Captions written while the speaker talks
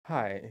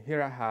Hi,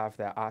 here I have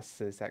the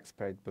Asus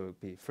ExpertBook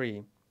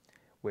B3,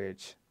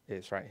 which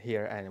is right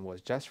here and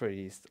was just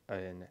released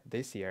in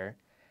this year.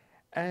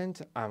 And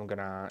I'm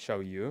gonna show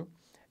you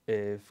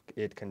if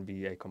it can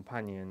be a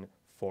companion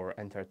for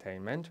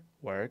entertainment,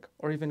 work,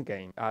 or even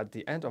game. At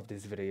the end of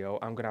this video,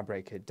 I'm gonna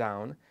break it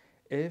down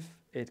if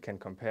it can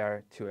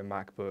compare to a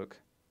MacBook.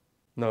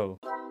 No.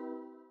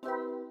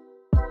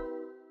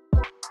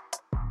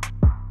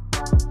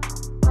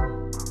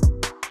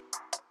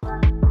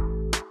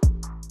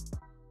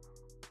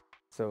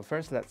 So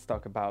first let's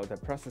talk about the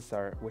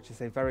processor, which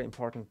is a very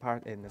important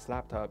part in this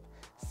laptop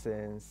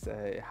since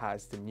it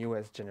has the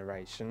newest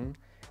generation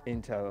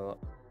Intel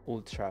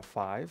Ultra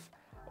 5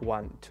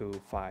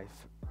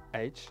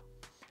 125H,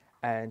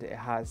 and it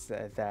has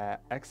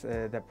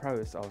the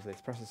pros of this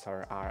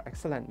processor are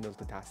excellent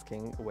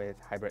multitasking with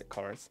hybrid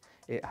cores.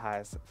 It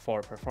has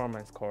 4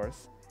 performance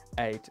cores,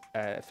 8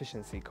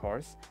 efficiency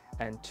cores,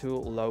 and 2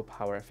 low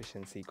power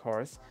efficiency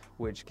cores,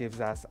 which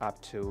gives us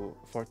up to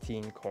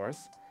 14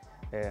 cores.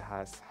 It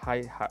has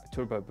high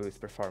turbo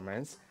boost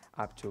performance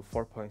up to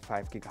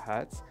 4.5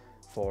 GHz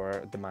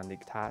for demanding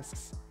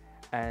tasks,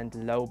 and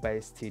low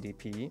base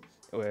TDP,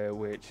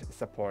 which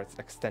supports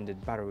extended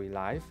battery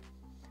life,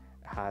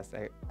 has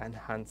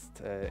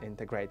enhanced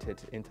integrated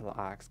Intel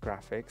Axe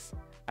graphics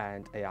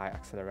and AI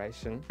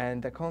acceleration.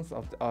 And the cons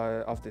of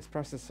this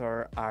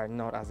processor are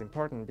not as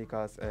important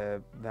because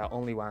the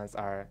only ones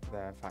are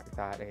the fact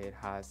that it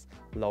has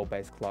low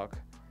base clock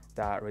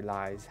that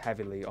relies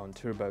heavily on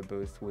turbo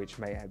boost, which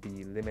may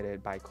be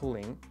limited by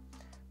cooling,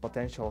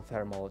 potential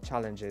thermal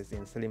challenges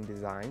in slim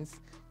designs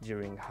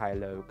during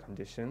high-low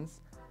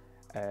conditions,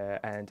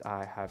 and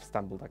I have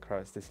stumbled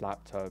across this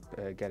laptop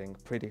getting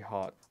pretty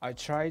hot. I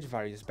tried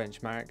various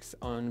benchmarks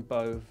on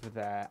both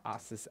the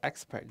Asus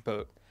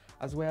ExpertBook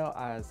as well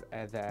as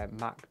the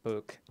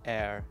MacBook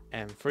Air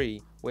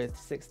M3 with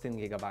 16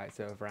 GB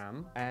of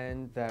RAM,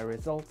 and the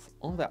results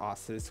on the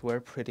Asus were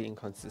pretty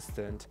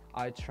inconsistent.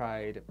 I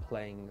tried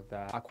playing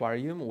the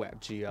Aquarium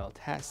WebGL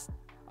test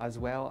as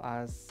well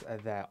as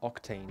the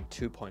Octane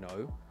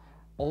 2.0.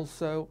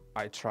 Also,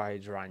 I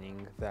tried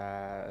running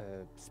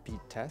the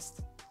speed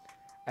test,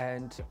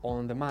 and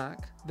on the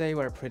Mac they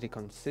were pretty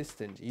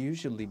consistent,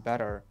 usually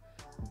better,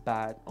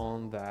 but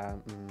on the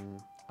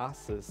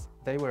Asus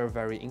they were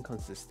very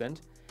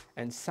inconsistent,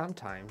 and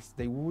sometimes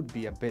they would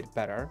be a bit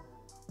better.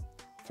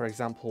 For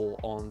example,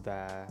 on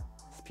the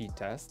speed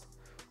test,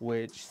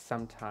 which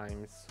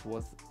sometimes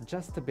was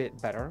just a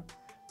bit better,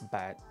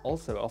 but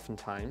also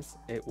oftentimes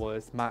it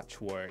was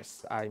much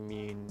worse. I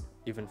mean,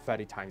 even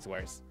 30 times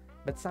worse.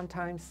 But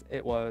sometimes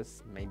it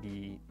was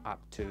maybe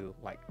up to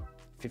like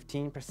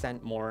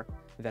 15% more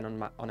than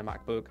on a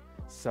MacBook.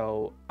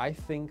 So I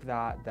think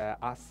that the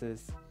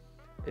Asus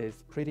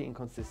is pretty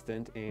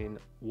inconsistent in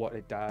what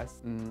it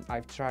does.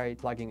 I've tried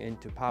plugging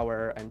into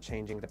power and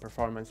changing the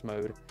performance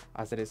mode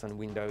as it is on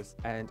Windows,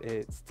 and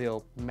it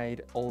still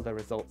made all the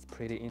results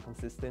pretty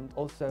inconsistent.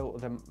 Also,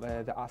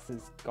 the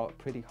Asus got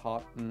pretty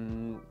hot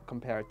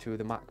compared to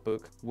the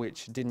MacBook,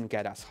 which didn't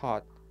get as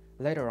hot.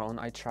 Later on,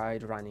 I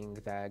tried running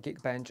the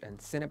Geekbench and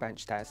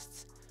Cinebench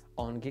tests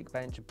on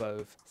Geekbench,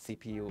 both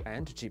CPU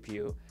and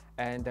GPU,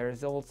 and the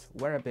results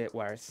were a bit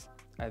worse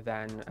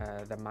than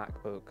the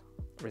MacBook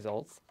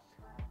results.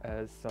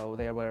 So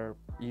they were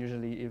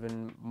usually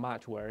even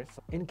much worse.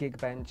 In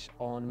Geekbench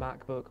on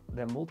MacBook,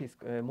 the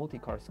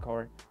multi-core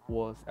score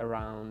was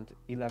around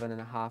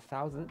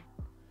 11,500,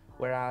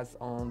 whereas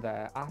on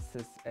the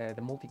Asus,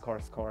 the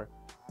multi-core score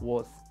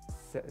was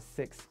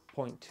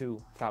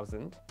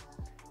 6,200,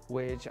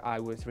 which I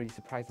was really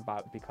surprised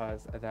about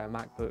because the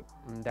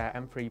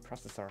M3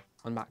 processor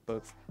on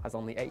MacBooks has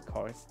only 8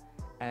 cores,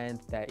 and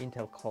the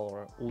Intel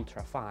Core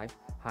Ultra 5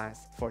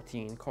 has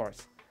 14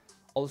 cores.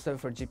 Also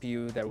for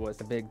GPU, there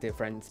was a big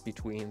difference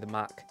between the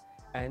Mac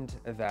and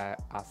the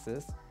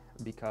Asus,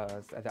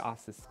 because the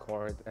Asus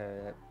scored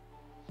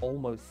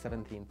almost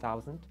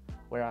 17,000,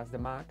 whereas the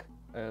Mac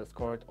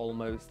scored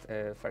almost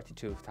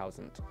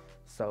 32,000.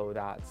 So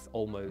that's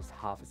almost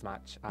half as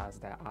much as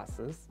the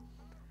Asus.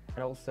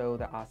 And also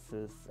the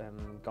Asus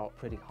got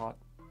pretty hot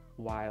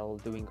while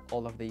doing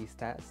all of these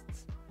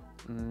tests,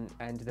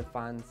 and the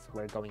fans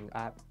were going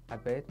up a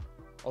bit.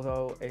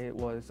 Although it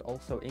was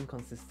also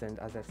inconsistent,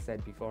 as I've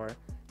said before,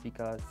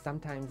 because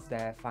sometimes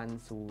the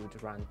fans would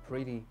run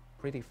pretty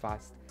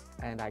fast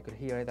and I could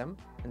hear them,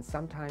 and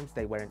sometimes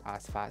they weren't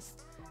as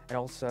fast. And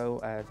also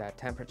the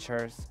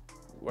temperatures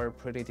were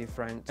pretty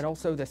different, and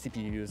also the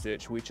CPU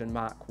usage, which on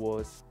Mac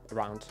was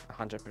around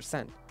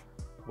 100%,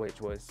 which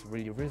was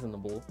really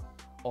reasonable.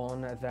 On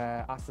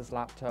the Asus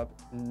laptop,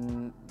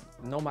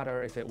 no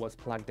matter if it was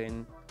plugged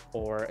in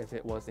or if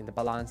it was in the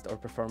balanced or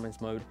performance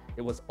mode,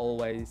 it was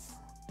always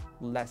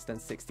less than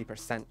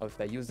 60% of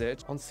the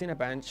usage. On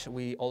Cinebench,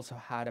 we also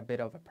had a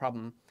bit of a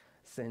problem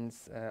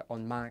since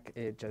on Mac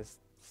it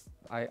just,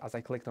 as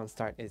I clicked on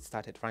start, it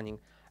started running.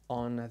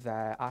 On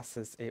the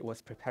Asus, it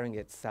was preparing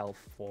itself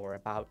for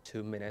about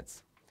 2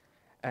 minutes,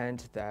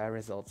 and the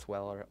results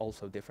were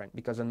also different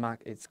because on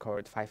Mac it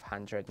scored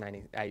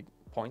 598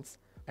 points,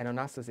 and on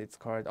Asus it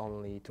scored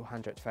only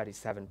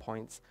 237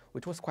 points,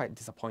 which was quite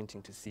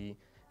disappointing to see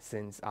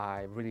since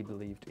I really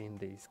believed in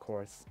this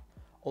course.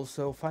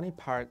 Also, funny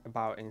part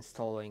about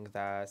installing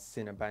the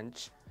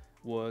Cinebench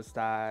was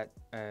that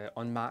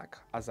on Mac,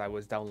 as I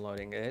was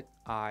downloading it,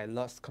 I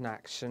lost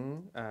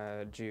connection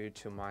due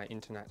to my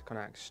internet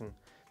connection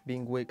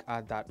being weak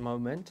at that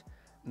moment.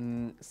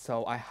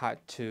 So I had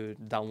to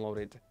download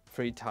it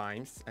 3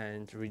 times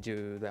and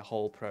redo the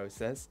whole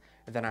process.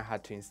 And then I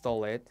had to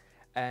install it.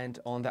 And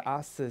on the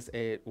Asus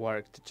it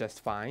worked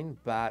just fine,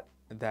 but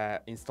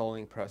the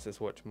installing process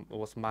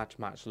was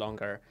much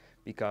longer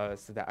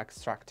because the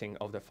extracting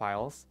of the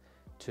files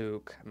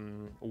took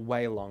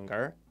way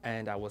longer,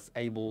 and I was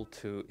able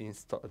to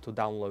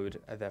download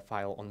the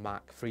file on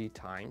Mac 3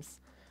 times,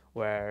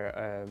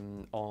 where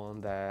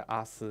on the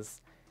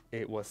Asus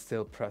it was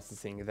still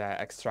processing the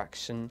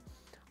extraction.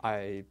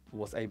 I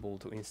was able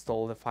to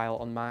install the file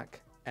on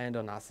Mac, and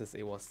on Asus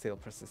it was still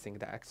processing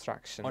the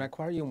extraction. On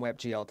Aquarium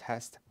WebGL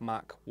test,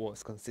 Mac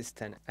was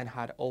consistent and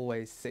had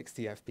always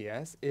 60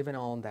 FPS even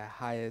on the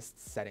highest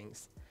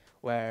settings,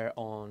 where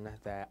on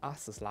the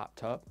Asus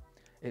laptop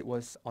it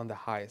was on the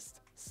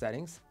highest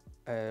settings,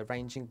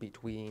 ranging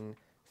between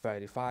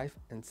 35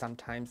 and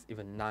sometimes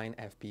even 9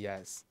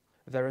 FPS.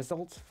 The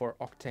results for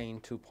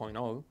Octane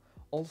 2.0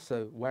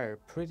 also were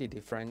pretty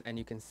different, and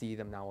you can see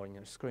them now on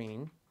your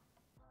screen.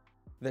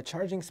 The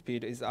charging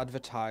speed is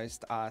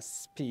advertised as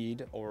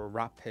speed or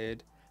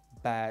rapid,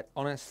 but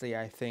honestly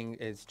I think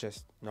it's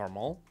just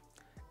normal.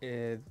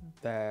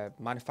 The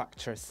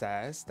manufacturer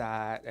says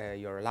that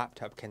your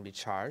laptop can be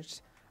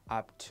charged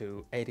up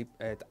to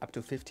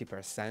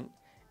 50%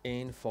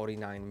 in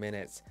 49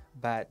 minutes,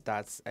 but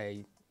that's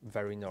a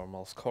very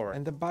normal score,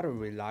 and the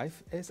battery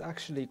life is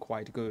actually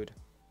quite good.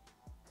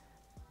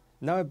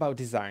 Now about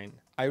design.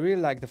 I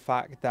really like the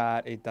fact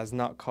that it does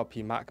not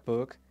copy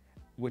MacBook,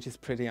 which is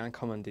pretty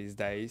uncommon these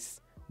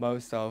days.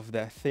 Most of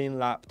the thin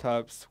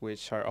laptops,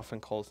 which are often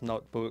called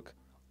notebook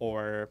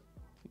or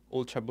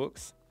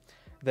ultrabooks,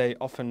 they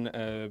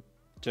often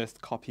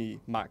just copy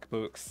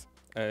MacBooks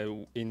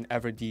in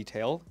every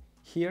detail.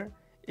 Here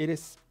it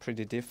is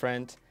pretty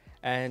different,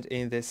 and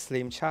in this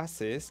slim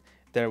chassis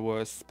there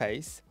was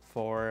space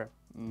for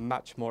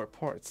much more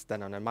ports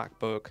than on a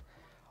MacBook.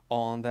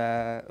 On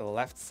the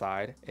left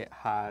side it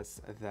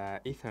has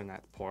the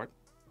Ethernet port,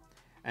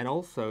 and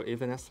also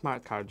even a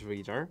smart card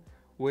reader,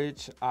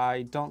 which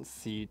I don't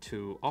see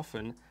too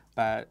often,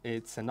 but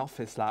it's an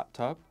office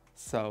laptop,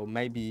 so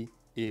maybe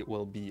it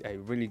will be a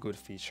really good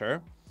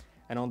feature.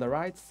 And on the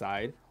right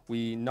side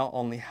we not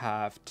only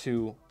have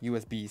 2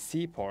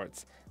 USB-C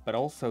ports, but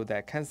also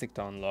the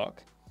Kensington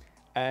lock,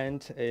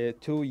 and 2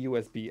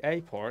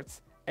 USB-A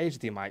ports,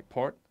 HDMI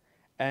port,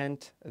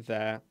 and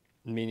the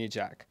mini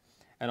jack.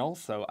 And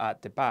also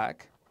at the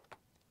back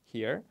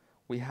here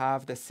we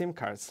have the SIM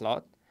card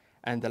slot,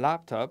 and the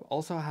laptop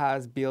also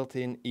has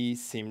built-in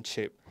eSIM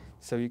chip,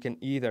 so you can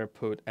either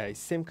put a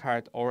SIM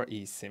card or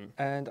eSIM.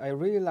 And I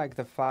really like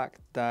the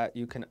fact that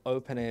you can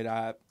open it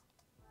up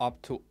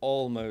to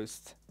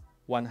almost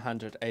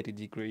 180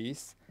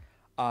 degrees.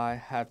 I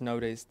have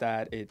noticed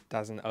that it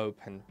doesn't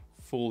open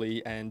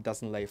fully and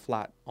doesn't lay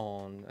flat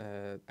on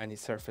any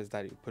surface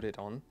that you put it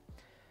on.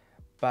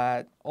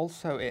 But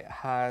also it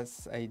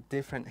has a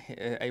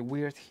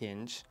weird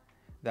hinge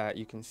that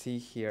you can see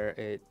here.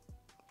 It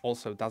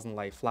also doesn't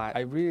lay flat.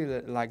 I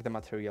really like the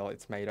material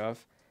it's made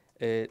of.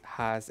 It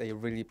has a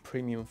really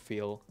premium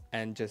feel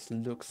and just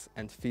looks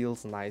and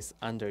feels nice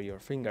under your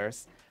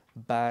fingers,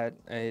 but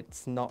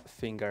it's not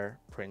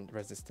fingerprint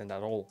resistant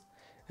at all.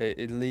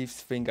 It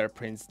leaves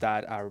fingerprints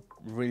that are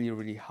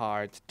really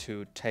hard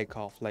to take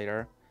off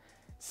later.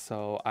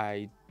 So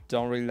I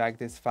don't really like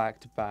this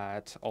fact,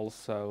 but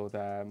also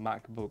the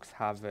MacBooks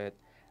have it,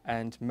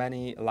 and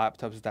many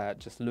laptops that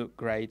just look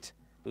great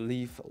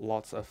leave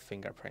lots of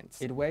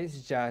fingerprints. It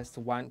weighs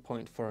just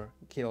 1.4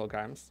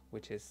 kilograms,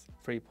 which is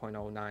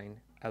 3.09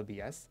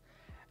 lbs,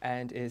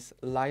 and is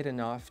light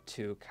enough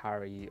to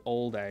carry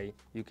all day.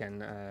 You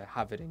can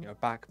have it in your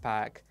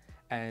backpack,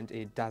 and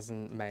it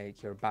doesn't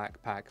make your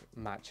backpack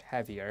much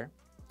heavier.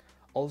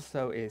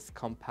 Also is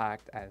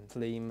compact and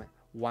slim,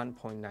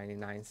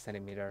 1.99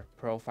 centimeter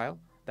profile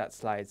that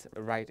slides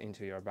right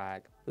into your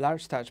bag.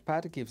 Large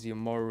touchpad gives you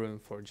more room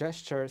for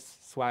gestures,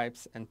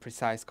 swipes, and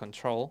precise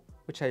control,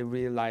 which I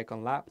really like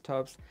on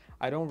laptops.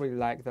 I don't really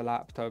like the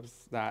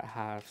laptops that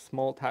have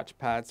small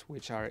touchpads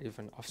which are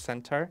even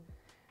off-center.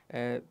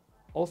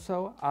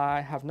 Also, I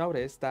have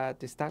noticed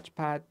that this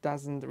touchpad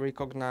doesn't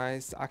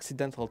recognize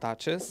accidental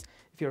touches.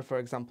 If you're, for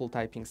example,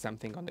 typing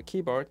something on the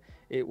keyboard,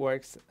 it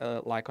works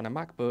like on a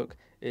MacBook.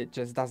 It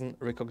just doesn't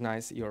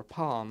recognize your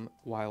palm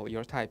while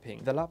you're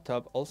typing. The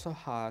laptop also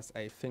has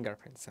a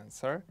fingerprint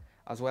sensor,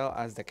 as well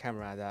as the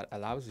camera that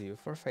allows you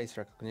for face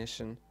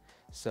recognition,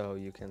 so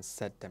you can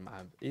set them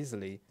up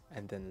easily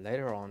and then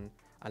later on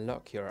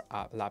unlock your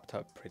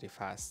laptop pretty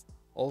fast.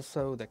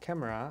 Also, the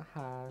camera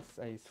has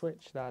a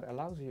switch that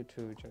allows you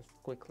to just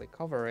quickly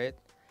cover it,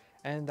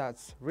 and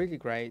that's really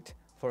great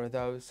for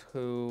those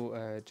who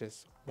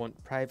just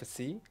want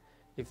privacy.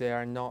 if they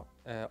are not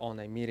on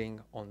a meeting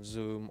on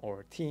Zoom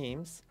or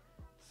Teams.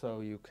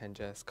 So you can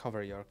just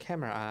cover your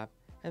camera app,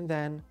 and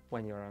then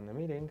when you're on a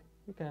meeting,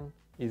 you can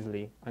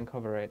easily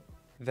uncover it.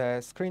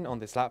 The screen on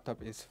this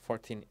laptop is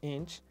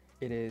 14-inch.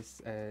 It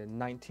is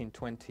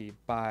 1920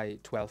 by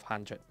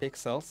 1200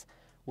 pixels,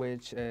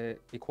 which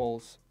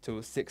equals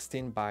to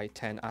 16 by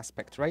 10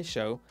 aspect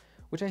ratio,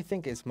 which I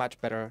think is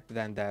much better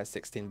than the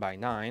 16 by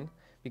 9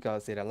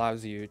 because it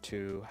allows you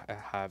to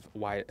have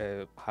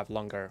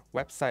longer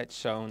websites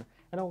shown,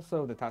 and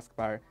also the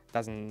taskbar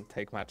doesn't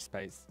take much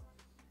space.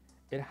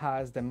 It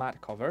has the matte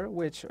cover,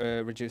 which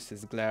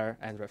reduces glare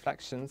and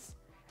reflections,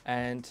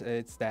 and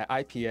it's the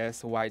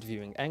IPS wide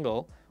viewing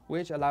angle,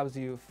 which allows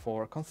you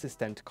for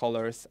consistent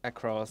colors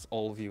across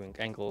all viewing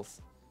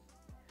angles.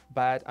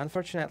 But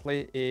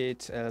unfortunately,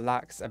 it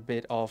lacks a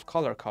bit of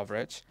color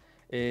coverage.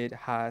 It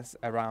has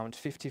around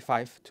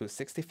 55 to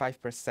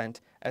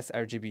 65%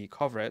 sRGB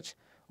coverage,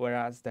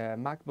 whereas the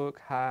MacBook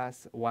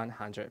has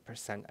 100%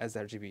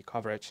 sRGB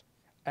coverage.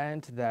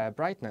 And the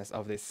brightness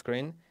of this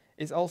screen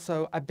is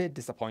also a bit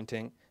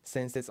disappointing,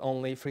 since it's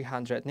only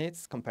 300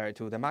 nits compared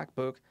to the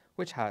MacBook,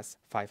 which has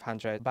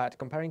 500. But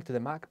comparing to the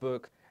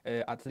MacBook,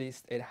 at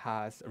least it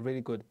has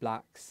really good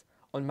blacks.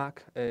 On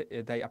Mac,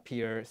 they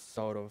appear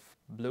sort of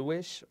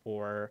bluish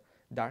or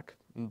dark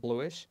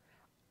bluish,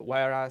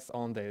 whereas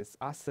on this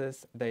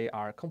Asus, they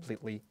are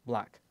completely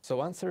black.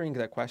 So answering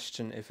the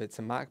question if it's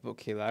a MacBook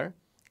killer,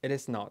 it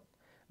is not,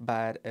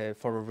 but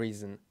for a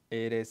reason.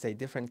 It is a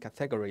different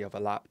category of a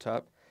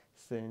laptop,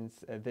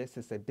 since this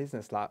is a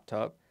business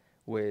laptop,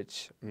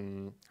 which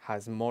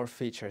has more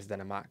features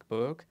than a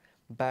MacBook,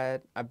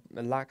 but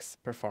lacks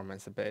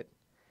performance a bit.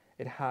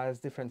 It has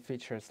different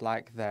features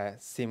like the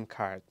SIM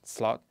card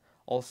slot,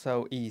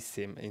 also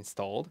eSIM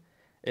installed.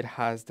 It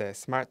has the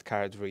smart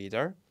card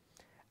reader,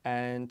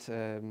 and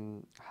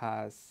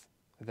has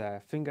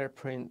the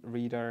fingerprint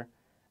reader,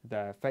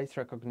 the face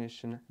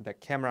recognition, the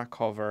camera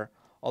cover.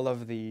 All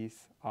of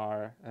these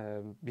are,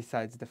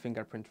 besides the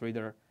fingerprint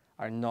reader,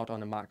 are not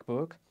on a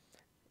MacBook.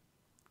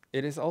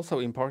 It is also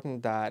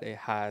important that it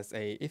has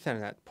a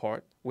Ethernet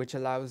port, which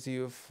allows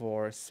you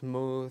for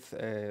smooth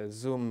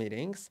Zoom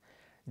meetings,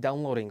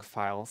 downloading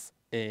files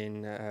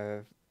in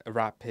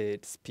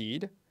rapid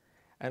speed,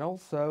 and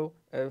also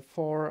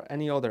for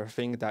any other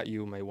thing that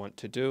you may want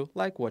to do,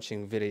 like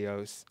watching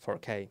videos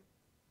 4K.